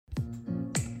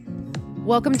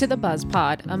Welcome to the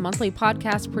BuzzPod, a monthly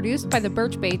podcast produced by the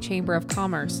Birch Bay Chamber of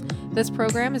Commerce. This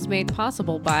program is made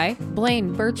possible by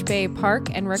Blaine Birch Bay Park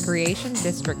and Recreation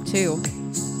District 2,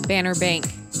 Banner Bank,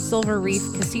 Silver Reef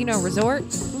Casino Resort,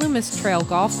 Loomis Trail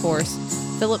Golf Course,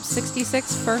 Phillips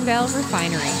 66 Ferndale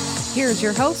Refinery. Here's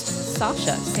your host,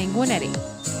 Sasha Sanguinetti.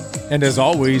 And as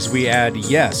always, we add,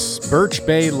 yes, Birch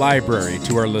Bay Library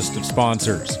to our list of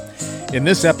sponsors. In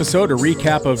this episode, a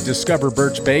recap of Discover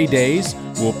Birch Bay Days.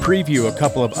 We'll preview a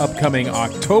couple of upcoming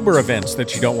October events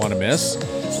that you don't want to miss.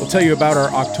 We'll tell you about our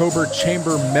October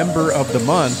Chamber Member of the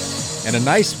Month and a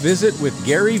nice visit with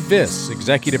Gary Vis,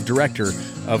 Executive Director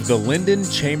of the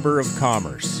Lynden Chamber of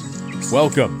Commerce.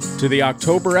 Welcome to the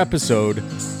October episode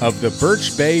of the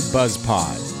Birch Bay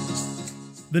BuzzPod.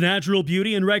 The natural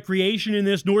beauty and recreation in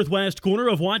this northwest corner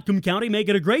of Whatcom County make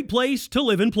it a great place to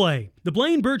live and play. The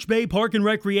Blaine Birch Bay Park and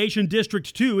Recreation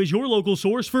District 2 is your local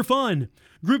source for fun.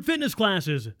 Group fitness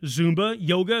classes, Zumba,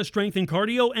 yoga, strength and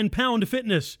cardio, and pound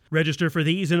fitness. Register for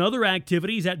these and other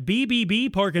activities at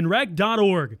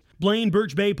bbbparkandrec.org. Blaine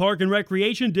Birch Bay Park and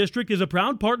Recreation District is a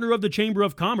proud partner of the Chamber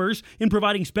of Commerce in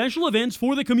providing special events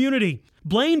for the community.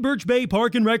 Blaine Birch Bay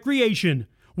Park and Recreation,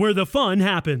 where the fun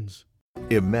happens.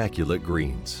 Immaculate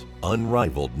greens,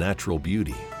 unrivaled natural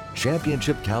beauty,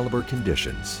 championship caliber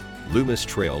conditions. Loomis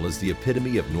Trail is the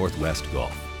epitome of Northwest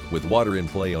golf. With water in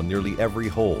play on nearly every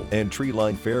hole and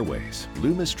tree-lined fairways,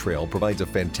 Loomis Trail provides a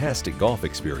fantastic golf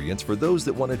experience for those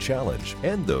that want a challenge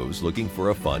and those looking for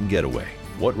a fun getaway.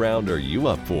 What round are you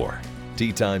up for?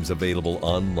 Tee times available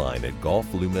online at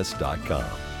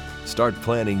golfloomis.com. Start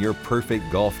planning your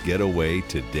perfect golf getaway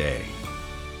today.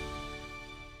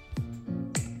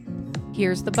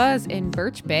 Here's the buzz in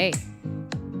Birch Bay.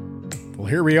 Well,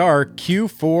 here we are,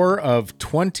 Q4 of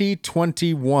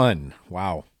 2021.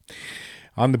 Wow.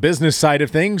 On the business side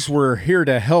of things, we're here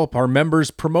to help our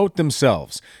members promote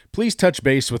themselves. Please touch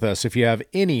base with us if you have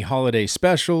any holiday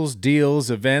specials, deals,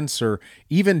 events, or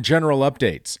even general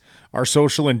updates. Our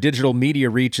social and digital media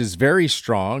reach is very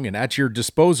strong and at your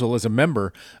disposal as a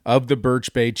member of the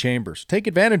Birch Bay Chambers. Take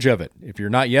advantage of it. If you're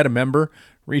not yet a member,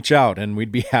 reach out and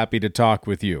we'd be happy to talk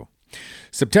with you.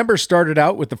 September started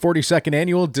out with the 42nd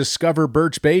annual Discover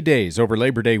Birch Bay Days over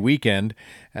Labor Day weekend.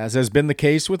 As has been the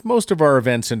case with most of our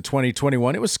events in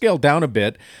 2021, it was scaled down a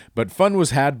bit, but fun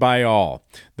was had by all.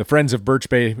 The Friends of Birch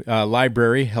Bay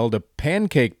Library held a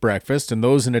pancake breakfast, and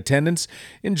those in attendance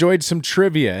enjoyed some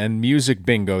trivia and music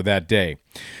bingo that day.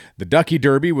 The Ducky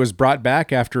Derby was brought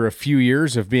back after a few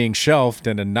years of being shelved,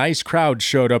 and a nice crowd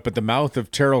showed up at the mouth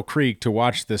of Terrell Creek to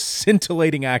watch the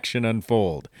scintillating action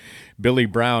unfold. Billy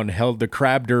Brown held the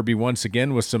Crab Derby once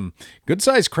again with some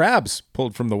good-sized crabs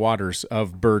pulled from the waters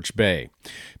of Birch Bay.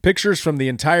 Pictures from the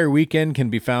entire weekend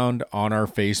can be found on our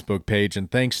Facebook page,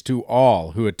 and thanks to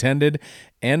all who attended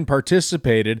and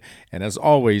participated, and as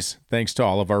always, thanks to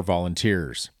all of our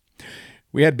volunteers.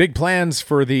 We had big plans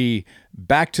for the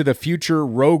Back to the Future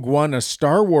Rogue One, a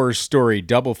Star Wars story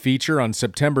double feature on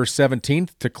September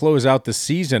 17th to close out the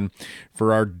season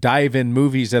for our dive-in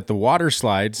movies at the water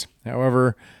slides.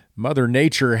 However, Mother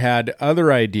Nature had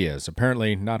other ideas,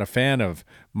 apparently not a fan of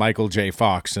Michael J.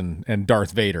 Fox and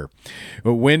Darth Vader.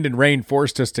 Wind and rain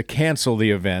forced us to cancel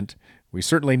the event. We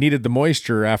certainly needed the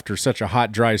moisture after such a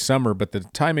hot, dry summer, but the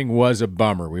timing was a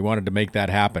bummer. We wanted to make that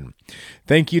happen.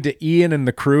 Thank you to Ian and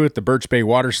the crew at the Birch Bay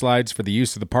Water Slides for the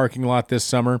use of the parking lot this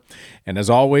summer. And as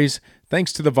always,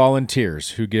 thanks to the volunteers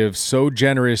who give so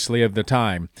generously of the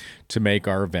time to make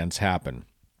our events happen.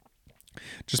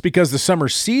 Just because the summer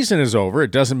season is over,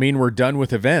 it doesn't mean we're done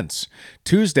with events.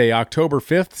 Tuesday, October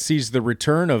 5th, sees the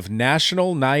return of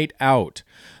National Night Out.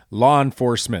 Law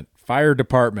enforcement, fire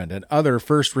department, and other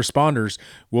first responders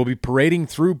will be parading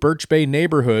through Birch Bay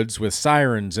neighborhoods with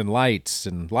sirens and lights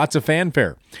and lots of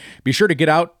fanfare. Be sure to get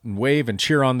out and wave and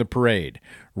cheer on the parade.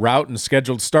 Route and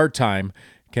scheduled start time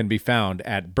can be found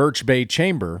at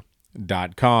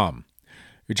birchbaychamber.com.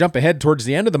 We jump ahead towards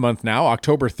the end of the month now,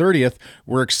 October 30th.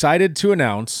 We're excited to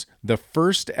announce the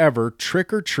first ever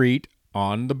trick-or-treat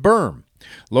on the Berm.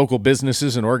 Local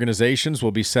businesses and organizations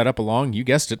will be set up along, you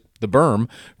guessed it, the Berm,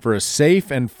 for a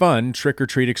safe and fun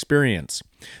trick-or-treat experience.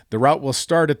 The route will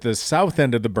start at the south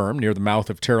end of the Berm, near the mouth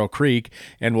of Terrell Creek,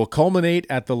 and will culminate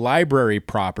at the library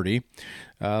property.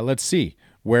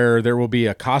 Where there will be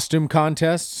a costume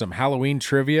contest, some Halloween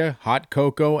trivia, hot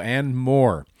cocoa, and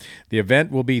more. The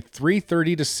event will be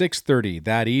 3:30 to 6:30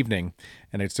 that evening,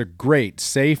 and it's a great,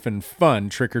 safe, and fun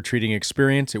trick-or-treating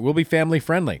experience. It will be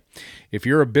family-friendly. If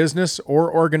you're a business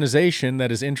or organization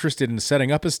that is interested in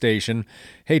setting up a station,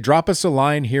 hey, drop us a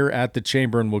line here at the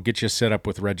Chamber and we'll get you set up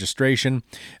with registration.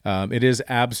 It is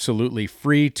absolutely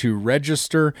free to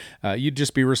register. You'd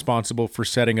just be responsible for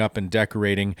setting up and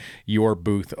decorating your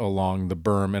booth along the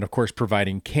berm and, of course,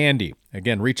 providing candy.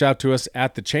 Again, reach out to us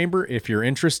at the Chamber if you're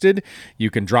interested. You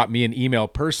can drop me an email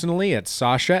personally at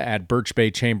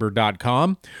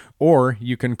sasha@birchbaychamber.com, or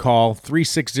you can call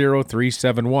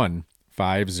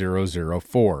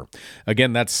 360-371-5004.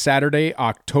 Again, that's Saturday,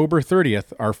 October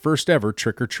 30th, our first ever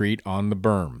trick-or-treat on the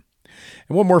berm.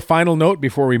 And one more final note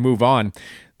before we move on.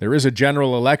 There is a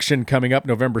general election coming up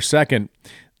November 2nd.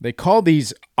 They call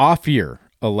these off-year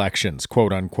elections,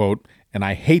 quote unquote, and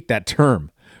I hate that term.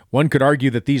 One could argue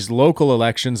that these local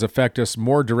elections affect us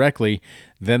more directly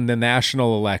than the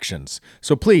national elections.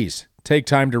 So please take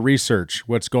time to research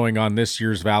what's going on this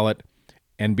year's ballot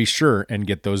and be sure and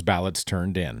get those ballots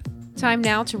turned in. Time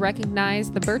now to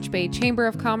recognize the Birch Bay Chamber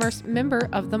of Commerce Member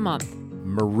of the Month.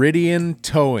 Meridian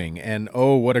Towing. And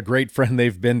oh, what a great friend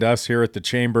they've been to us here at the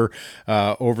Chamber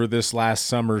over this last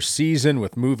summer season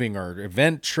with moving our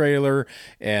event trailer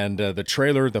and the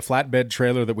flatbed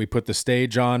trailer that we put the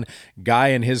stage on. Guy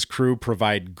and his crew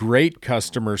provide great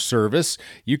customer service.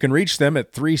 You can reach them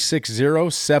at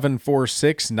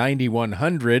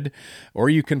 360-746-9100, or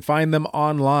you can find them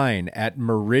online at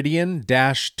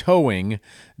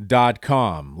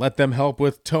meridian-towing.com. Let them help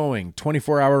with towing,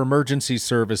 24-hour emergency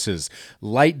services,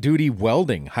 light-duty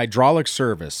welding, hydraulic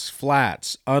service,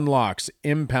 flats, unlocks,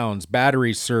 impounds,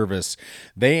 battery service.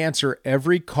 They answer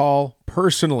every call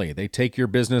personally. They take your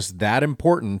business that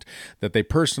important that they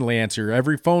personally answer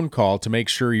every phone call to make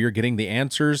sure you're getting the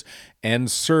answers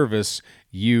and service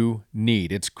you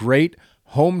need. It's great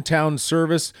hometown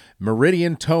service.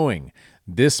 Meridian Towing,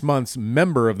 this month's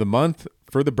Member of the Month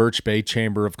for the Birch Bay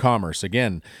Chamber of Commerce.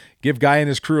 Again, give Guy and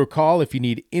his crew a call if you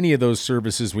need any of those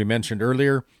services we mentioned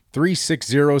earlier.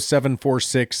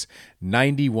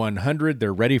 360-746-9100.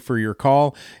 They're ready for your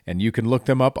call, and you can look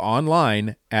them up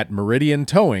online at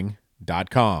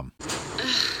meridiantowing.com.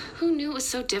 Who knew it was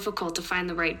so difficult to find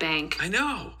the right bank? I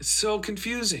know. It's so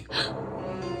confusing. It's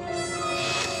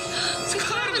a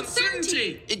cloud of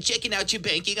uncertainty. Checking out your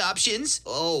banking options?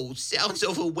 Oh, sounds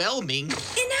overwhelming.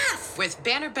 Enough! With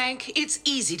Banner Bank, it's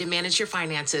easy to manage your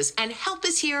finances, and help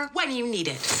is here when you need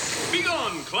it. Be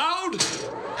gone, cloud!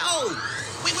 Oh,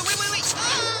 wait.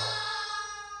 Ah!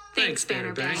 Thanks,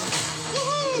 Banner Bank.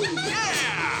 Woohoo!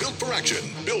 Yeah! Built for action,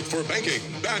 built for banking.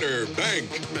 Banner Bank.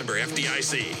 Member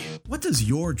FDIC. What does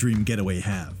your dream getaway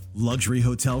have? Luxury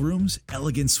hotel rooms,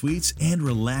 elegant suites, and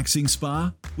relaxing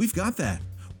spa? We've got that.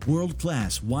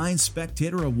 World-class Wine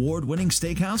Spectator award-winning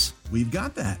steakhouse? We've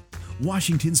got that.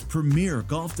 Washington's premier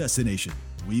golf destination?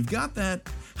 We've got that.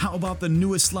 How about the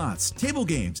newest slots, table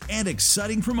games, and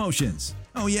exciting promotions?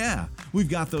 Oh yeah, we've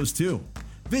got those too.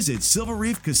 Visit Silver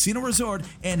Reef Casino Resort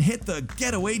and hit the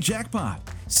getaway jackpot.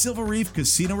 Silver Reef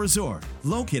Casino Resort,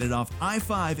 located off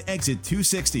I-5 exit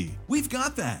 260. We've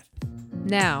got that.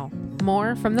 Now,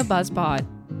 more from the BuzzPod.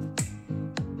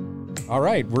 All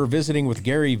right, we're visiting with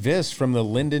Gary Vis from the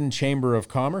Lynden Chamber of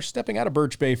Commerce, stepping out of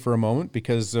Birch Bay for a moment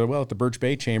because, at the Birch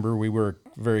Bay Chamber, we work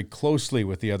very closely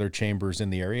with the other chambers in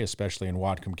the area, especially in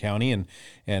Whatcom County.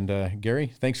 And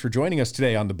Gary, thanks for joining us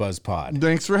today on the BuzzPod.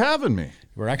 Thanks for having me.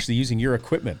 We're actually using your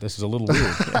equipment. This is a little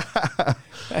weird.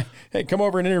 Hey, come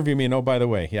over and interview me. And oh, by the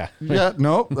way, yeah. Yeah,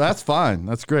 no, that's fine.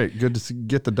 That's great. Good to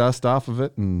get the dust off of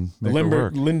it and make it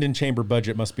work. Lynden Chamber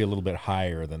budget must be a little bit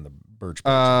higher than the Birch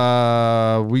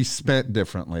Bay. We spent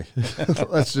differently.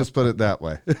 Let's just put it that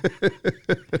way.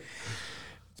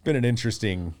 It's been an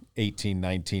interesting 18,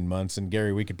 19 months. And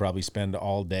Gary, we could probably spend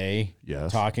all day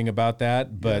talking about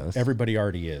that, but everybody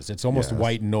already is. It's almost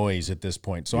white noise at this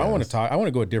point. So I want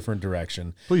to go a different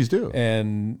direction. Please do.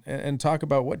 And talk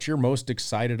about what you're most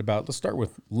excited about. Let's start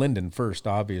with Lynden first,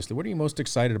 obviously. What are you most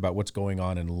excited about what's going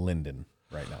on in Lynden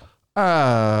right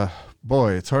now?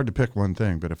 Boy, it's hard to pick one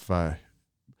thing, but if I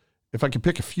could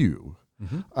pick a few,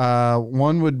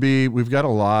 one would be we've got a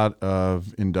lot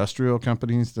of industrial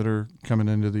companies that are coming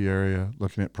into the area,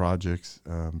 looking at projects,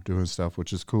 doing stuff,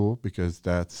 which is cool because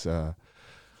that's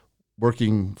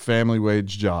working family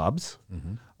wage jobs.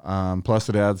 Plus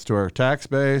it adds to our tax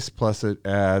base, plus it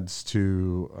adds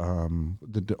to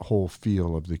the whole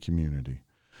feel of the community.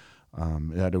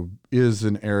 That is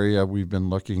an area we've been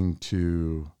looking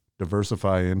to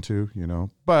diversify into,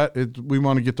 but we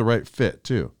want to get the right fit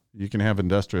too. You can have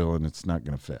industrial and it's not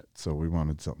going to fit. So we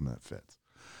wanted something that fits,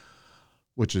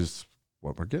 which is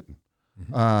what we're getting.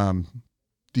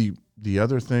 The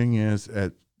other thing is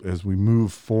as we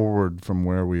move forward from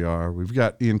where we are. We've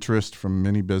got interest from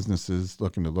many businesses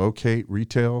looking to locate,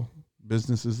 retail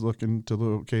businesses looking to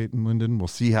locate in Lynden. We'll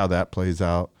see how that plays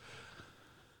out.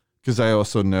 Because I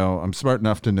also know, I'm smart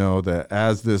enough to know that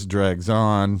as this drags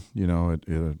on,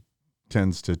 it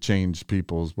tends to change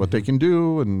people's what they can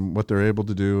do and what they're able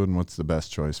to do and what's the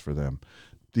best choice for them.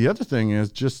 The other thing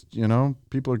is just,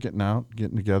 people are getting out,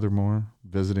 getting together more,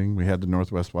 visiting. We had the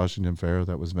Northwest Washington Fair.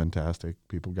 That was fantastic.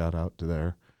 People got out to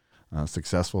there.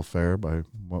 Successful fair by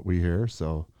what we hear.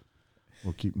 So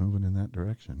we'll keep moving in that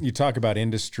direction. You talk about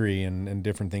industry and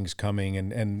different things coming,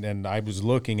 and I was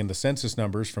looking in the census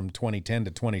numbers from 2010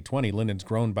 to 2020. Lynden's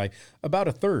grown by about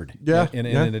a third in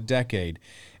a decade.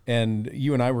 And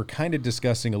you and I were kind of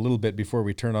discussing a little bit before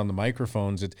we turn on the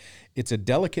microphones. It's a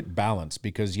delicate balance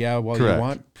because, while Correct. you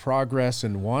want progress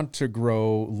and want to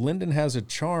grow, Lynden has a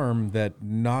charm that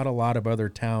not a lot of other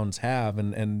towns have,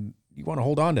 and you want to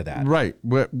hold on to that. Right.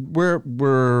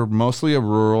 We're mostly a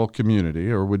rural community,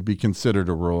 or would be considered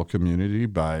a rural community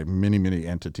by many, many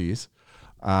entities.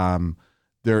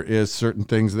 There is certain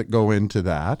things that go into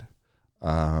that,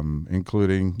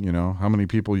 including, how many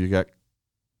people you got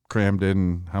crammed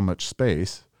in, how much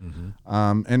space.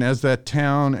 Mm-hmm. And as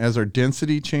our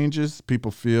density changes,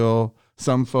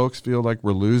 some folks feel like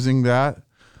we're losing that.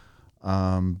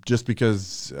 Just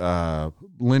because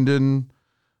Lynden,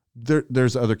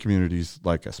 there's other communities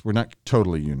like us. We're not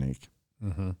totally unique.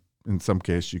 Mm-hmm. In some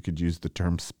case, you could use the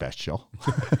term special.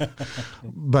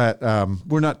 But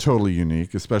we're not totally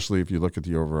unique, especially if you look at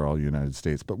the overall United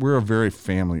States. But we're a very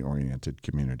family-oriented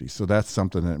community, so that's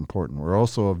something that's important. We're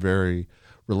also a very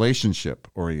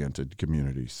relationship-oriented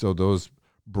community. So those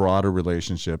broader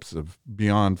relationships of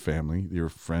beyond family, your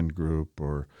friend group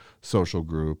or social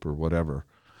group or whatever,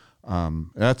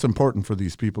 that's important for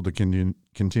these people to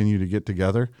continue to get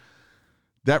together.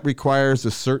 That requires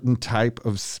a certain type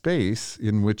of space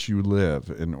in which you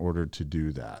live in order to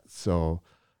do that. So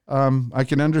I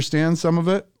can understand some of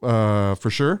it for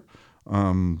sure.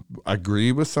 I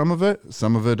agree with some of it.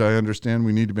 Some of it I understand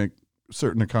we need to make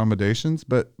certain accommodations.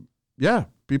 But yeah,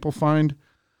 people find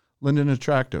Lynden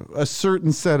attractive. A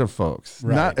certain set of folks.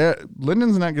 Right.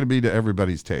 Lynden's not going to be to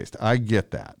everybody's taste. I get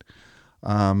that.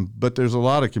 But there's a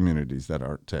lot of communities that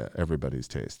aren't to everybody's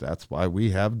taste. That's why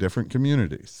we have different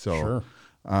communities. So sure.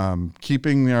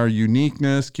 Keeping our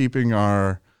uniqueness, keeping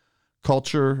our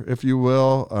culture, if you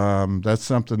will, that's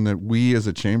something that we as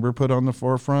a chamber put on the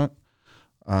forefront.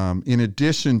 In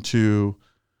addition to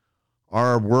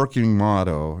our working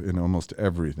motto in almost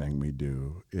everything we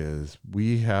do is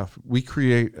we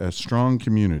create a strong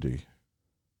community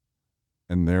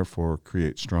and therefore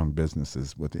create strong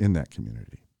businesses within that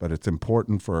community. But it's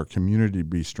important for our community to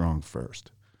be strong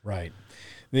first. Right.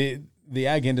 The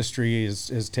ag industry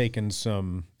has taken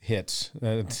some hits.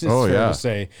 It's fair to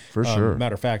say. For sure.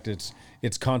 Matter of fact,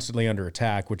 it's constantly under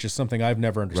attack, which is something I've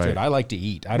never understood. Right. I like to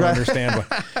eat. I don't understand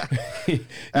what.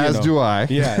 As do I.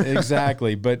 Yeah,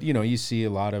 exactly. But you see a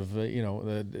lot of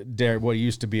dairy. What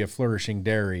used to be a flourishing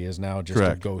dairy is now just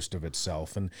Correct. a ghost of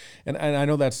itself. And I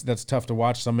know that's tough to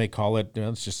watch. Some may call it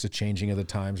it's just a changing of the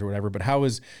times or whatever. But how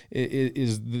is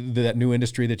that new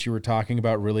industry that you were talking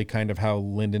about really kind of how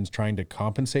Lynden's trying to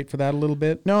compensate for that a little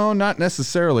bit? No, not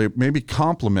necessarily. Maybe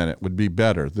complement it would be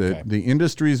better. The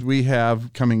industries we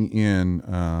have coming in,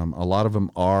 a lot of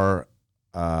them are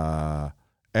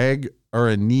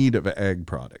in need of egg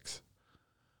products.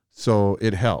 So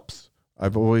it helps.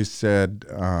 I've always said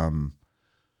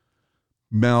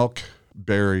milk,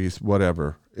 berries,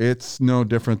 whatever. It's no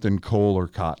different than coal or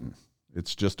cotton.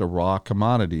 It's just a raw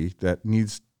commodity that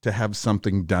needs to have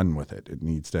something done with it. It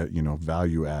needs to,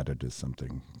 value added is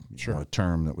something, a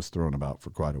term that was thrown about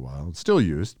for quite a while. It's still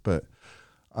used, but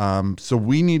so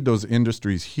we need those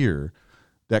industries here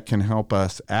that can help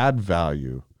us add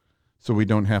value so we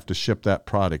don't have to ship that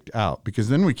product out, because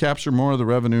then we capture more of the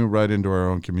revenue right into our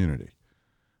own community,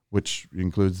 which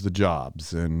includes the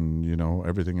jobs and,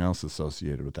 everything else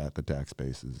associated with that, the tax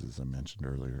bases, as I mentioned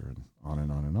earlier, and on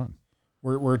and on and on.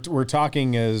 We're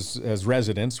talking as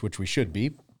residents, which we should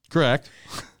be. Correct.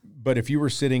 But if you were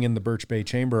sitting in the Birch Bay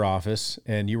Chamber office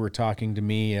and you were talking to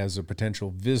me as a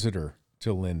potential visitor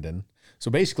to Lynden, so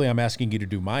basically I'm asking you to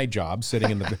do my job sitting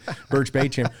in the Birch Bay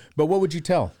Chamber. But what would you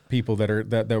tell people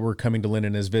that were coming to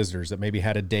Lynden as visitors that maybe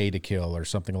had a day to kill or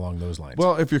something along those lines?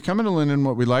 Well, if you're coming to Lynden,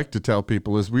 what we like to tell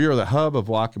people is we are the hub of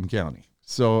Whatcom County.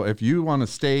 So if you want to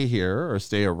stay here or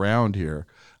stay around here,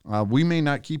 we may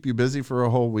not keep you busy for a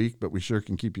whole week, but we sure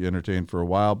can keep you entertained for a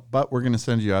while. But we're going to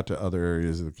send you out to other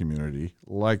areas of the community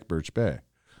like Birch Bay,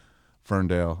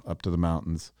 Ferndale, up to the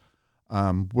mountains.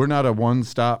 We're not a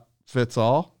one-stop fits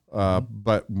all.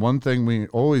 But one thing we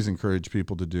always encourage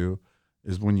people to do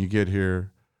is when you get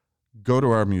here, go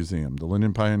to our museum. The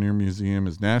Lynden Pioneer Museum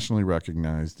is nationally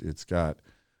recognized. It's got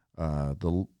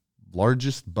the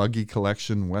largest buggy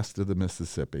collection west of the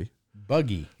Mississippi.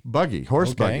 Buggy,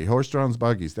 horse-drawn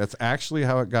buggies. That's actually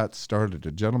how it got started.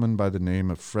 A gentleman by the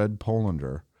name of Fred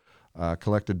Polander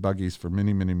collected buggies for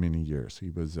many, many, many years. He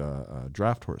was a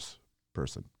draft horse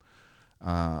person.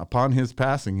 Upon his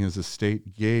passing, his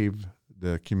estate gave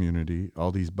the community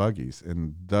all these buggies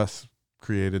and thus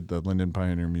created the Lynden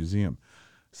Pioneer Museum.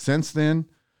 Since then,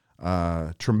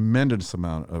 tremendous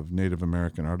amount of Native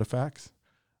American artifacts,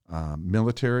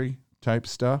 military type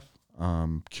stuff,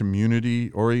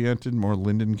 community-oriented, more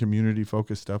Lynden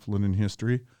community-focused stuff, Lynden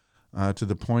history, to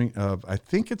the point of, I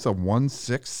think it's a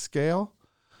 1/6 scale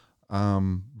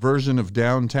version of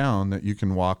downtown that you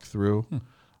can walk through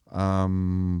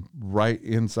right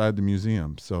inside the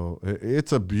museum. So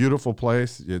it's a beautiful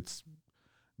place. It's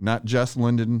not just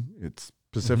Lynden. It's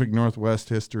Pacific Northwest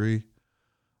history.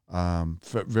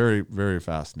 Very, very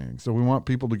fascinating. So we want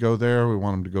people to go there. We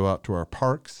want them to go out to our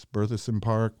parks, Berthisson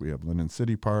Park. We have Lynden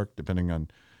City Park. Depending on,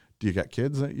 do you got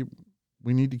kids that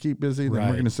we need to keep busy? Then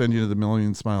we're going to send you to the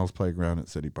Million Smiles Playground at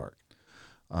City Park.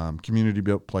 Community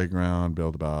built playground,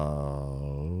 built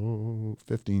about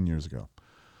 15 years ago.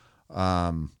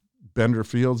 Bender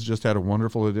Fields just had a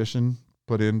wonderful addition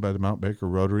put in by the Mount Baker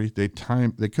Rotary. The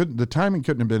timing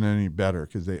couldn't have been any better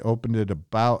because they opened it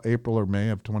about April or May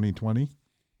of 2020.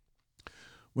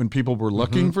 When people were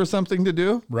looking for something to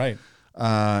do. Right.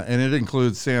 And it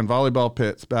includes sand volleyball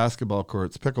pits, basketball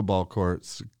courts, pickleball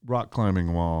courts, rock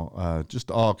climbing wall,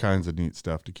 just all kinds of neat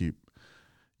stuff to keep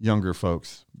younger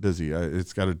folks busy.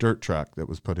 It's got a dirt track that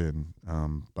was put in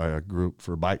by a group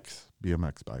for bikes,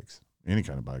 BMX bikes, any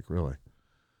kind of bike, really.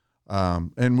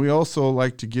 And we also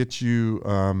like to get you,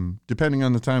 depending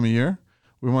on the time of year,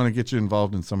 we want to get you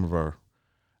involved in some of our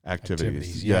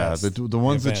activities. Yes. Yeah, the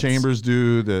ones the chambers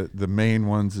do, the main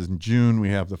ones is in June. We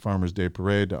have the Farmers Day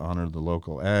Parade to honor the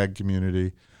local ag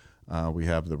community. We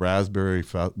have the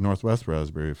Northwest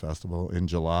Raspberry Festival in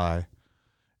July.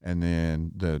 And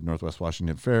then the Northwest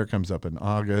Washington Fair comes up in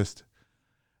August.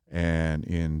 And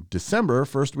in December,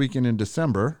 first weekend in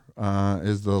December,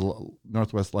 is the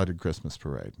Northwest Lighted Christmas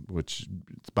Parade, which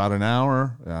it's about an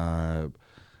hour,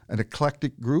 an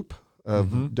eclectic group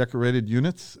of decorated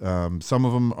units. Some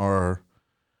of them are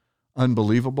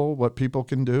unbelievable what people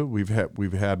can do. We've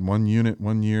had one unit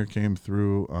one year came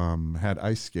through, had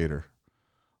ice skater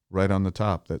right on the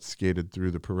top that skated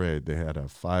through the parade. They had a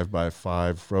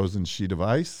 5x5 frozen sheet of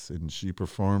ice, and she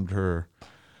performed her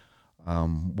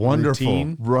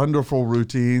wonderful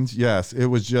routines. Yes, it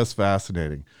was just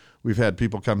fascinating. We've had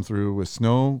people come through with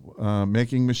snow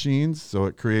making machines, so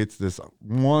it creates this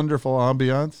wonderful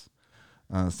ambiance.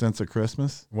 Sense of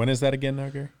Christmas. When is that again now,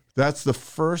 Gary? That's the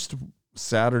first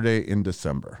Saturday in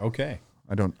December. Okay.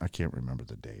 I can't remember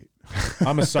the date.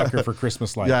 I'm a sucker for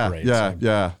Christmas light parades.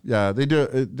 Yeah. They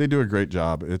do a great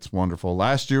job. It's wonderful.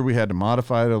 Last year we had to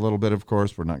modify it a little bit, of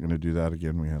course. We're not going to do that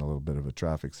again. We had a little bit of a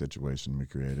traffic situation we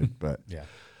created. But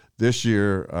this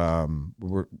year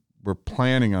we're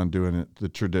planning on doing it the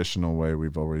traditional way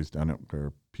we've always done it,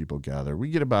 where people gather. We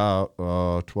get about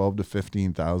 12 to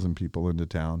 15,000 people into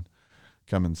town.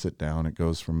 Come and sit down. It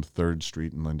goes from 3rd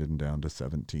Street in Lynden down to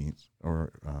 17th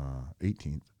or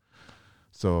 18th.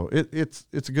 So it's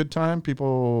a good time.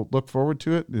 People look forward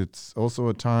to it. It's also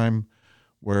a time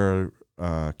where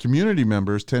community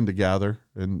members tend to gather,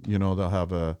 and they'll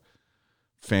have a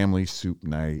family soup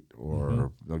night,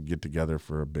 or they'll get together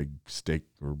for a big steak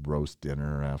or roast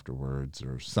dinner afterwards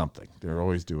or something. They're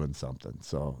always doing something.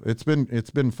 So it's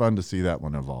been fun to see that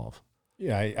one evolve.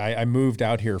 Yeah, I moved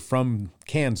out here from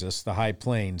Kansas, the High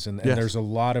Plains, and there's a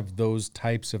lot of those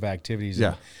types of activities.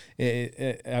 Yeah.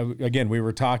 Again, we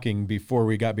were talking before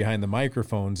we got behind the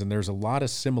microphones, and there's a lot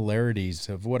of similarities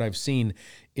of what I've seen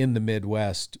in the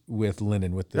Midwest with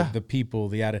Lynden, with the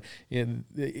people, I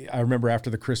remember after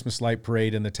the Christmas light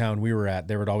parade in the town we were at,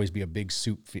 there would always be a big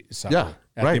soup supper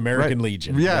at the American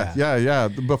Legion. Yeah.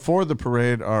 Before the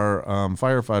parade, our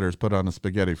firefighters put on a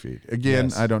spaghetti feed.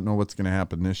 Again, I don't know what's going to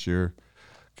happen this year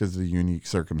because of the unique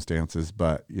circumstances,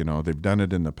 but they've done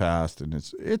it in the past, and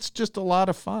it's just a lot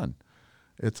of fun.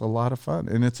 It's a lot of fun,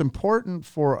 and it's important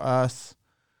for us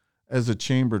as a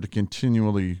chamber to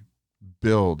continually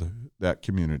build that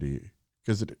community,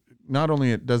 because not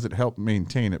only does it help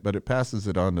maintain it, but it passes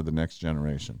it on to the next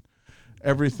generation.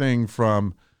 Everything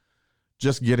from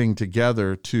just getting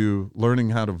together to learning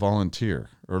how to volunteer,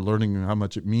 or learning how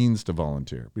much it means to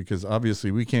volunteer, because obviously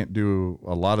we can't do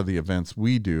a lot of the events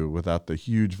we do without the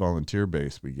huge volunteer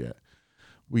base we get.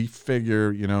 we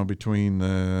figure, between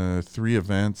the 3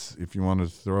 events, if you want to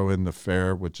throw in the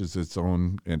fair, which is its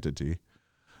own entity,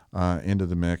 into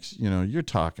the mix, you're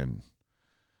talking,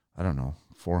 I don't know,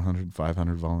 400,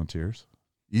 500 volunteers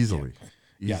easily.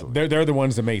 Yeah, they're the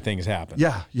ones that make things happen.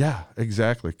 Yeah,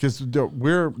 exactly. Because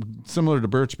we're similar to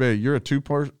Birch Bay. You're a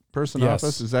 2-person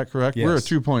office, is that correct? Yes. We're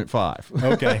a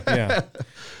 2.5. Okay, yeah.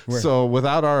 So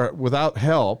without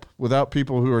help, without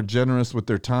people who are generous with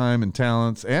their time and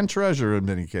talents and treasure in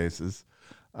many cases,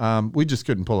 we just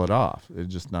couldn't pull it off.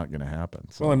 It's just not going to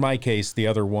happen. So. Well, in my case, the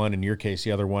other one. In your case,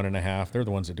 the other 1.5. They're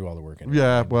the ones that do all the work.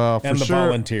 Yeah, well, for and the sure.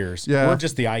 volunteers. Yeah, we're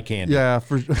just the eye candy. Yeah,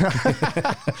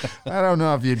 I don't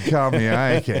know if you'd call me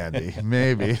eye candy.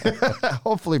 Maybe.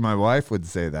 Hopefully, my wife would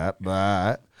say that.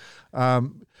 But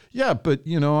yeah, but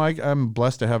I'm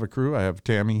blessed to have a crew. I have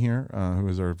Tammy here, who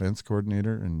is our events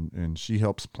coordinator, and she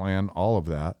helps plan all of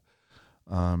that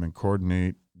and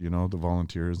coordinate. The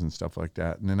volunteers and stuff like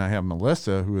that. And then I have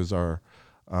Melissa, who is our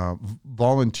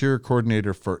volunteer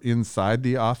coordinator for inside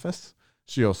the office.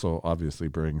 She also obviously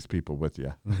brings people with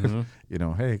you.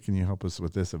 Mm-hmm. Hey, can you help us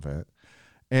with this event?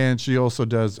 And she also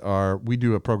does we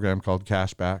do a program called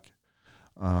Cashback,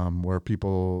 where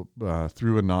people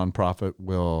through a nonprofit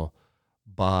will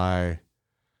buy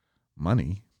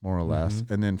money, more or less,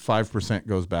 and then 5%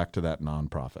 goes back to that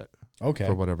nonprofit. Okay.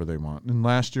 For whatever they want. And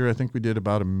last year, I think we did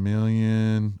about $1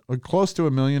 million, or close to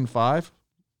 $1.5 million.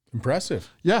 Impressive.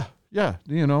 Yeah.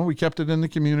 We kept it in the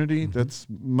community. Mm-hmm. That's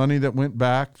money that went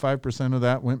back. 5% of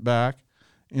that went back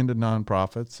into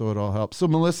nonprofits, so it all helps. So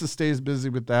Melissa stays busy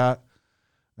with that.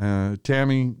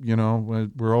 Tammy,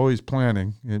 we're always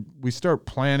planning. We start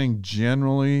planning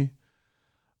generally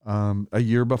a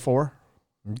year before.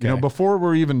 Okay. Before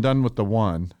we're even done with the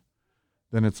one.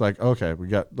 Then it's like, okay,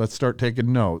 let's start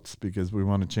taking notes because we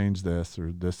want to change this,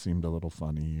 or this seemed a little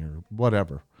funny, or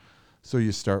whatever. So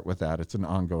you start with that. It's an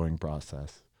ongoing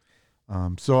process.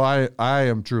 So I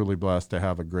am truly blessed to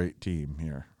have a great team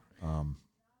here.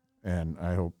 And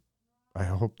I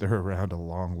hope they're around a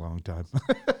long, long time.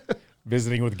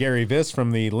 Visiting with Gary Vis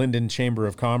from the Lynden Chamber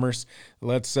of Commerce.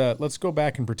 Let's go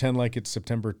back and pretend like it's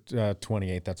September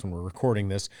 28th. That's when we're recording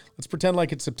this. Let's pretend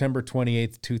like it's September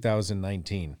 28th,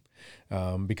 2019.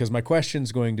 Because my question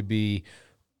is going to be,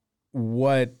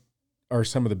 what are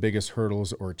some of the biggest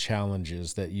hurdles or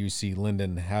challenges that you see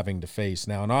Lynden having to face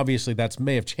now? And obviously that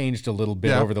may have changed a little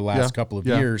bit over the last couple of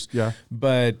years,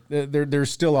 but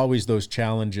there's still always those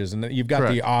challenges. And you've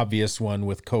got the obvious one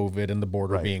with COVID and the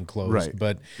border being closed.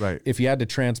 But if you had to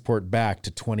transport back to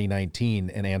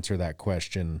 2019 and answer that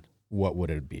question, what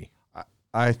would it be?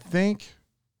 I think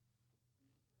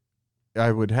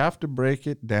I would have to break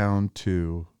it down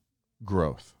to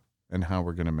growth and how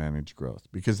we're going to manage growth,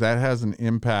 because that has an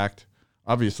impact,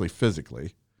 obviously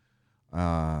physically,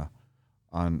 on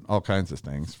all kinds of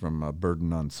things, from a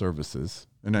burden on services.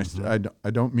 And I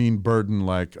don't mean burden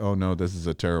like, oh no, this is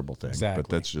a terrible thing, but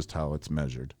that's just how it's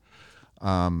measured.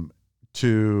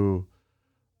 To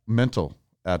mental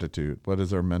attitude, what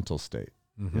is our mental state,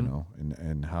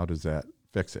 and how does that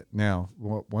fix it? Now,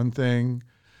 one thing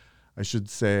I should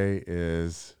say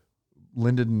is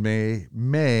Lynden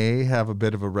may have a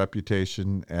bit of a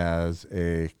reputation as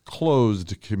a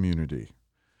closed community.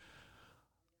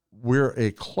 We're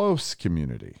a close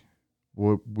community.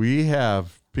 We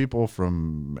have people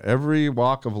from every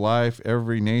walk of life,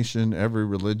 every nation, every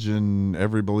religion,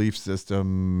 every belief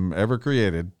system ever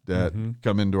created that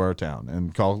come into our town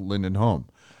and call Lynden home.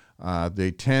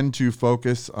 They tend to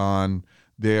focus on,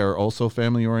 they are also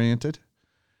family oriented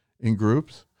in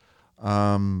groups.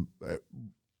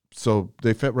 So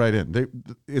they fit right in.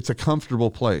 It's a comfortable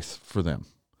place for them.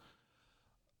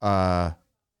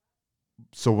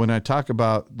 So when I talk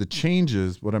about the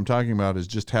changes, what I'm talking about is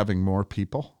just having more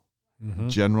people.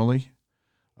 Generally,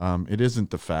 it isn't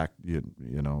the fact it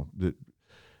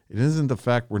isn't the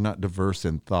fact we're not diverse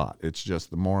in thought. It's just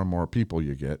the more and more people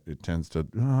you get, it tends to,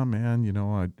 oh man,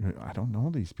 I don't know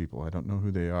these people. I don't know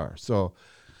who they are. So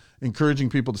encouraging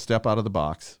people to step out of the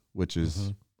box, which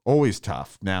is always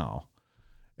tough now.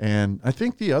 And I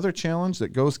think the other challenge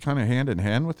that goes kind of hand in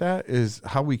hand with that is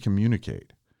how we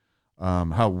communicate,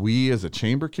 how we as a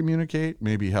chamber communicate,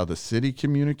 maybe how the city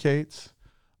communicates,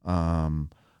 how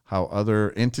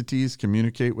other entities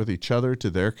communicate with each other to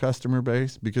their customer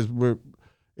base, because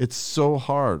it's so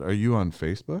hard. Are you on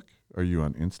Facebook? Are you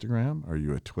on Instagram? Are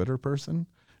you a Twitter person?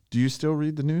 Do you still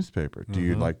read the newspaper? Do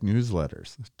you like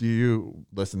newsletters? Do you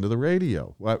listen to the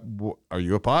radio? What are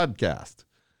you a podcast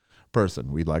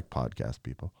person? We like podcast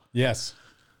people. Yes.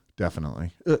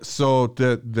 Definitely. So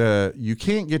the you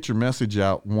can't get your message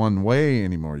out one way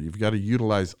anymore. You've got to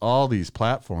utilize all these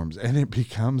platforms, and it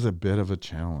becomes a bit of a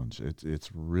challenge.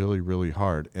 It's really, really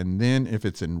hard. And then if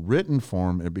it's in written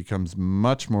form, it becomes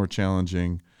much more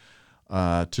challenging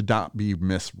to not be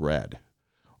misread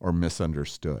or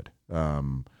misunderstood.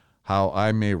 How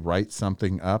I may write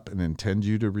something up and intend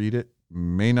you to read it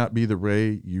may not be the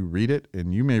way you read it,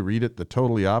 and you may read it the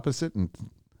totally opposite, and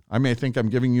I may think I'm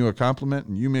giving you a compliment,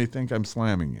 and you may think I'm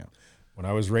slamming you. When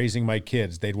I was raising my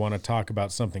kids, they'd want to talk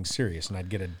about something serious, and I'd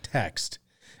get a text.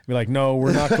 I'd be like, no,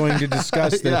 we're not going to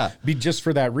discuss that. Be just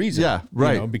for that reason. Yeah,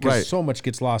 right. Because so much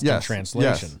gets lost in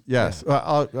translation. Yes. Yeah.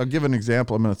 I'll give an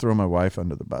example. I'm going to throw my wife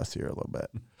under the bus here a little bit.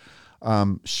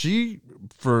 She,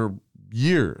 for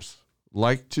years,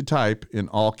 liked to type in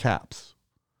all caps.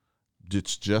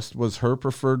 It just was her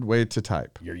preferred way to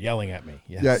type. You're yelling at me.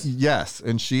 Yes. Yeah, yes.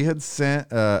 And she had sent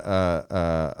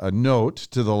a note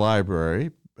to the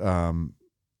library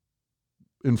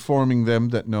informing them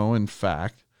that no, in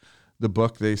fact, the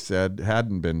book they said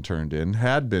had been turned in,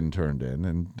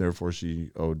 and therefore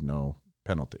she owed no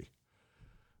penalty,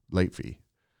 late fee.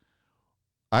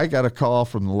 I got a call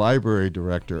from the library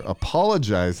director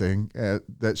apologizing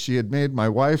that she had made my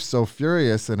wife so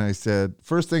furious. And I said,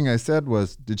 first thing I said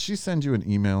was, did she send you an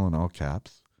email in all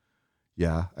caps?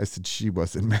 Yeah. I said, she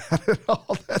wasn't mad at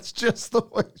all. That's just the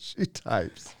way she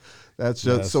types. That's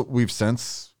just, so we've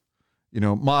since,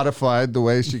 modified the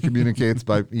way she communicates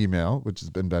by email, which has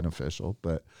been beneficial.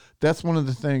 But that's one of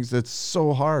the things that's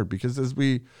so hard, because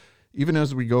even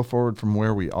as we go forward from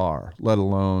where we are, let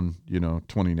alone,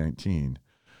 2019,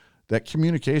 that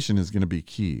communication is going to be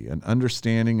key, an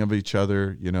understanding of each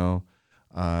other,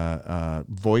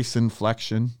 voice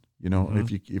inflection,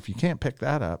 if you can't pick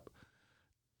that up,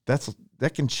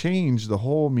 that can change the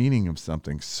whole meaning of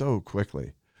something so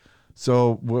quickly.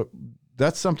 So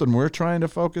that's something we're trying to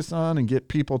focus on and get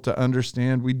people to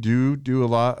understand. We do a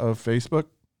lot of Facebook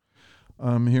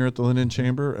here at the Lynden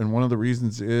Chamber, and one of the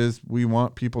reasons is we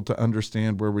want people to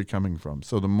understand where we're coming from.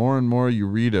 So the more and more you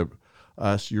read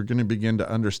us, you're going to begin to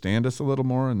understand us a little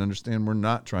more and understand we're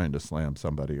not trying to slam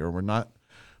somebody, or we're not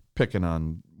picking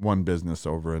on one business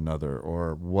over another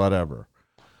or whatever.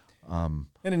 And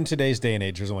in today's day and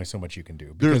age, there's only so much you can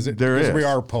do because we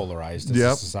are polarized as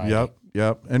a society.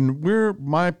 Yep. And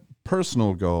my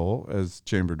personal goal as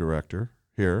chamber director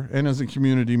here and as a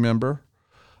community member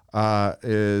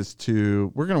is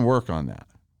we're going to work on that.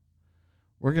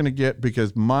 We're going to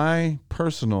because my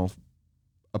personal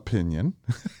opinion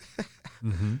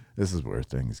this is where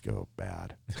things go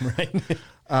bad, right?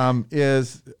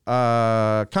 Is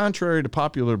contrary to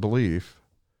popular belief,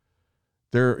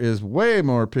 there is way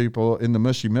more people in the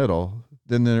mushy middle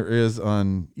than there is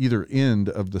on either end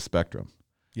of the spectrum.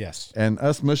 Yes. And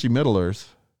us mushy middlers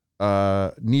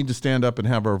need to stand up and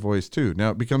have our voice too.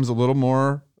 Now it becomes a little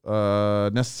more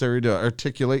necessary to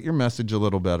articulate your message a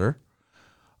little better,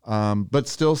 but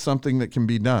still something that can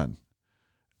be done.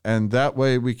 And that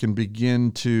way we can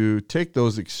begin to take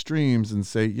those extremes and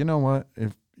say, you know what,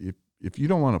 if you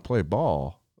don't want to play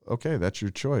ball, okay, that's your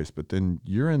choice. But then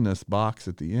you're in this box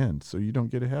at the end, so you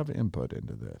don't get to have input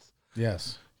into this.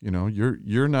 Yes.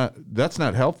 You're not, that's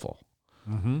not helpful.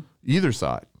 Either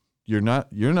side. You're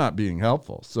not being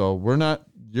helpful. So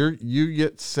you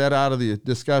get set out of the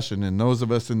discussion, and those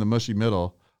of us in the mushy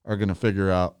middle are going to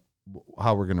figure out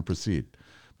how we're going to proceed.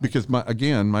 Because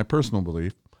my personal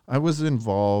belief, I was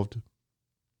involved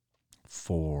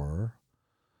for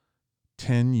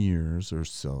 10 years or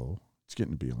so. It's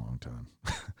getting to be a long time.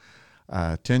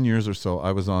 10 years or so,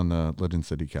 I was on the Lynden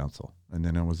City Council, and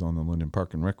then I was on the Lynden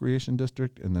Park and Recreation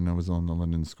District, and then I was on the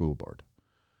Lynden School Board.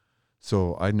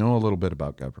 So I know a little bit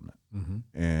about government,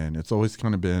 and it's always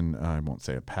kind of been, I won't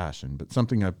say a passion, but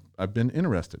something I've been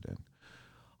interested in.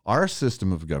 Our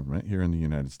system of government here in the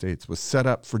United States was set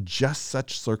up for just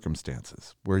such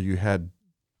circumstances where you had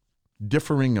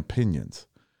differing opinions.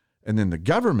 And then the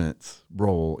government's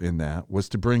role in that was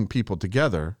to bring people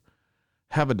together,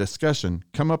 have a discussion,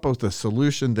 come up with a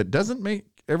solution that doesn't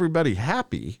make everybody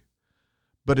happy,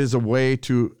 but is a way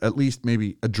to at least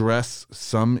maybe address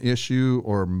some issue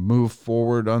or move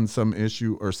forward on some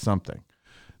issue or something.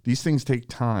 These things take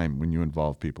time when you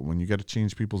involve people. When you got to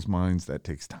change people's minds, that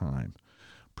takes time.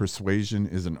 Persuasion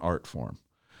is an art form,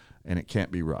 and it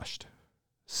can't be rushed.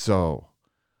 So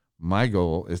my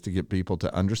goal is to get people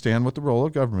to understand what the role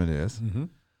of government is,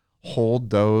 hold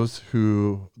those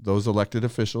elected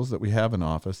officials that we have in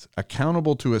office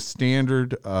accountable to a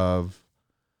standard of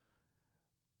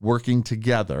working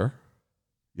together.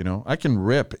 I can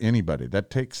rip anybody. That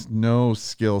takes no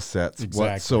skill sets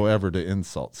whatsoever to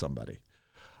insult somebody.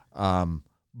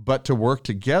 But to work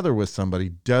together with somebody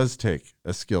does take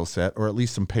a skill set or at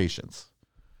least some patience.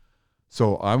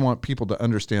 So I want people to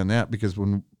understand that, because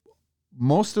when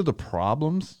most of the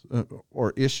problems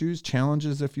or issues,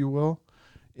 challenges, if you will,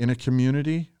 in a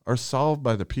community are solved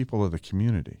by the people of the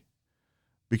community.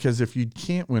 Because if you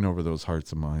can't win over those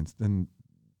hearts and minds, then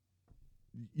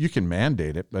you can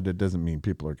mandate it, but it doesn't mean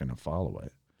people are going to follow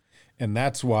it. And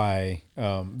that's why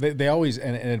they always,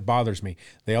 and it bothers me,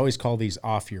 they always call these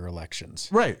off-year elections.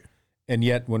 Right. And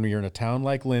yet when you're in a town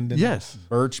like Lynden, yes,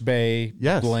 Birch Bay,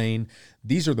 yes, Blaine,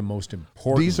 these are the most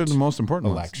important. These are the most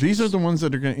important elections. Ones. These are the ones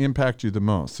that are going to impact you the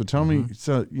most. So tell me,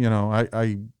 so, you know,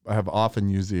 I have often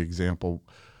used the example,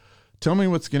 tell me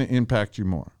what's going to impact you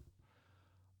more.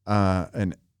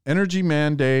 An energy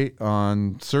mandate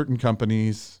on certain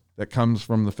companies that comes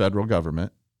from the federal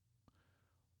government,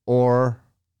 or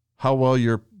how well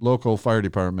your local fire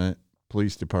department,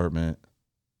 police department,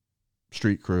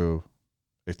 street crew,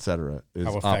 etc. is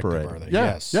operating. Are they?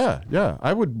 Yeah, yes. Yeah.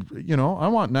 I would, you know, I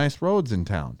want nice roads in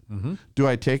town. Mm-hmm. Do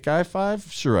I take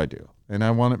I-5? Sure I do. And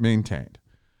I want it maintained.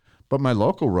 But my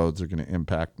local roads are going to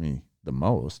impact me the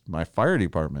most. My fire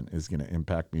department is going to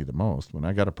impact me the most. When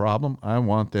I got a problem, I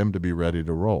want them to be ready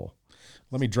to roll.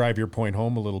 Let me drive your point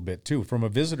home a little bit, too. From a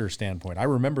visitor standpoint, I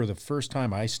remember the first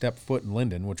time I stepped foot in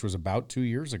Lynden, which was about 2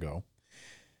 years ago,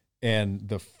 and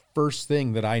the first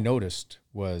thing that I noticed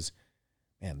was,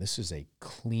 man, this is a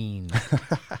clean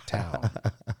town.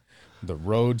 The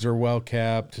roads are well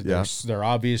kept. Yeah. They're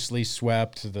obviously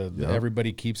swept.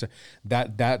 Everybody keeps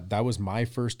that was my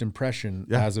first impression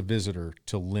as a visitor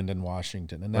to Lynden,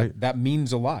 Washington, and that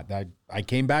means a lot. I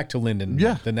came back to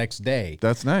Lynden the next day.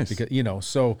 That's nice, because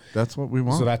so that's what we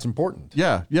want. So that's important.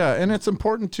 Yeah, and it's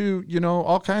important to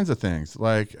all kinds of things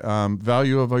like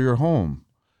value of your home.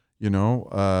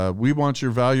 We want your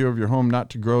value of your home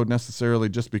not to grow necessarily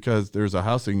just because there's a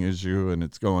housing issue and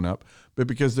it's going up, but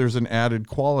because there's an added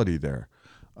quality there.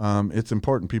 It's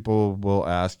important. People will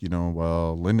ask,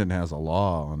 well, Lynden has a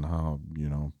law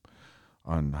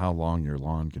on how long your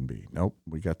lawn can be. Nope,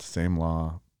 we got the same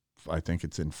law. I think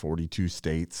it's in 42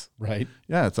 states. Right.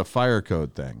 Yeah, it's a fire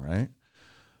code thing, right?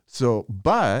 So,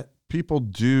 but people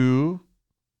do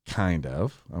kind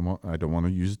of, I don't want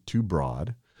to use it too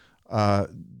broad,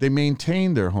 they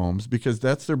maintain their homes because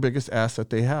that's their biggest asset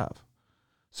they have.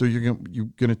 So you're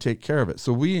going to take care of it.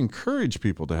 So we encourage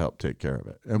people to help take care of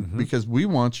it, and because we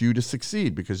want you to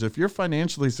succeed. Because if you're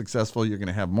financially successful, you're going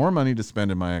to have more money to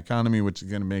spend in my economy, which is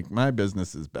going to make my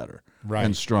businesses better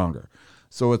and stronger.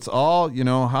 So it's all,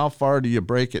 how far do you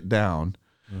break it down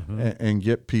and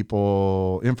get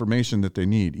people information that they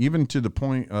need, even to the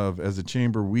point of, as a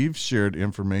chamber, we've shared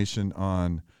information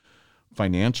on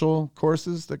financial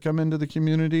courses that come into the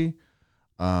community.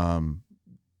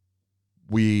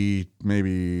 We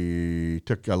maybe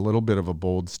took a little bit of a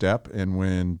bold step, and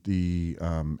when the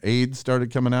aid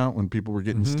started coming out, when people were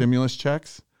getting stimulus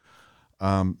checks,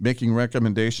 making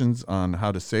recommendations on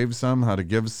how to save some, how to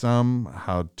give some,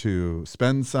 how to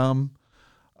spend some,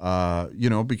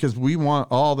 because we want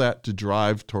all that to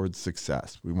drive towards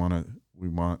success. We want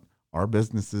our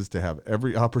businesses to have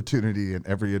every opportunity and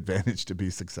every advantage to be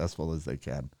successful as they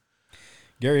can.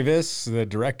 Gary Vis, the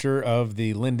director of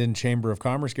the Lynden Chamber of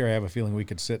Commerce. Gary, I have a feeling we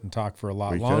could sit and talk for a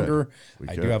lot longer.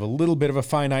 I do have a little bit of a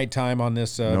finite time on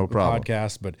this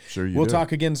podcast, but we'll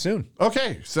talk again soon.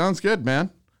 Okay, sounds good,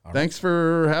 man. Thanks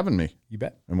for having me. You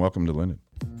bet. And welcome to Lynden.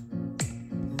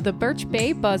 The Birch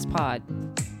Bay BuzzPod.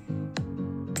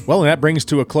 Well, and that brings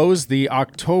to a close the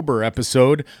October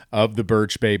episode of the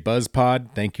Birch Bay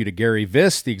BuzzPod. Thank you to Gary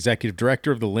Vis, the executive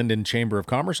director of the Lynden Chamber of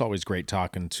Commerce. Always great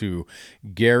talking to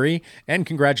Gary. And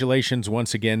congratulations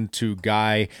once again to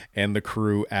Guy and the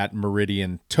crew at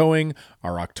Meridian Towing,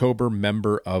 our October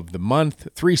member of the month.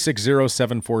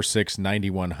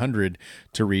 360-746-9100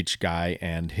 to reach Guy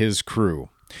and his crew.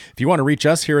 If you want to reach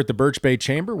us here at the Birch Bay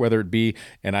Chamber, whether it be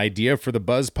an idea for the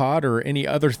BuzzPod or any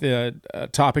other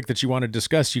topic that you want to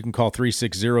discuss, you can call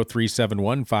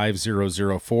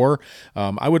 360-371-5004.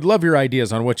 I would love your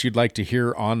ideas on what you'd like to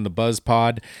hear on the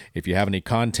BuzzPod. If you have any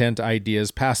content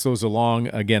ideas, pass those along.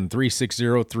 Again,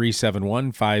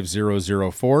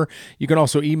 360-371-5004. You can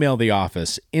also email the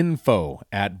office,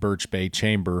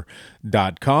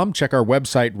 info@birchbaychamber.com. Check our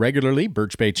website regularly,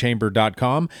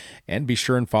 birchbaychamber.com, and be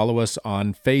sure and follow us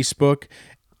on Facebook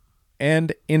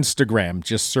and Instagram.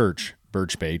 Just search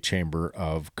Birch Bay Chamber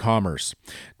of Commerce.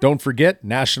 Don't forget,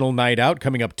 National Night Out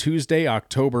coming up Tuesday,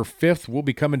 October 5th. We'll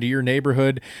be coming to your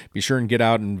neighborhood. Be sure and get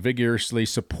out and vigorously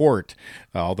support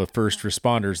all the first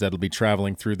responders that'll be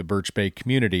traveling through the Birch Bay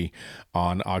community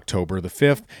on October the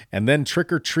 5th. And then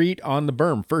Trick or Treat on the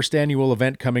Berm. First annual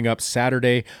event coming up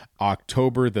Saturday,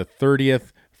 October the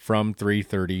 30th. from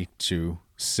 3:30 to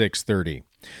 6:30.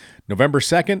 November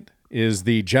 2nd is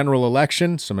the general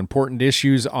election. Some important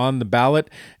issues on the ballot.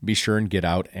 Be sure and get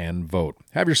out and vote.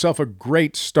 Have yourself a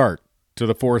great start to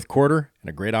the fourth quarter and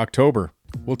a great October.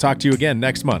 We'll talk to you again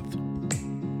next month.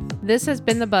 This has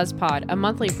been the BuzzPod, a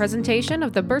monthly presentation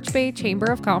of the Birch Bay Chamber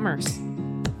of Commerce.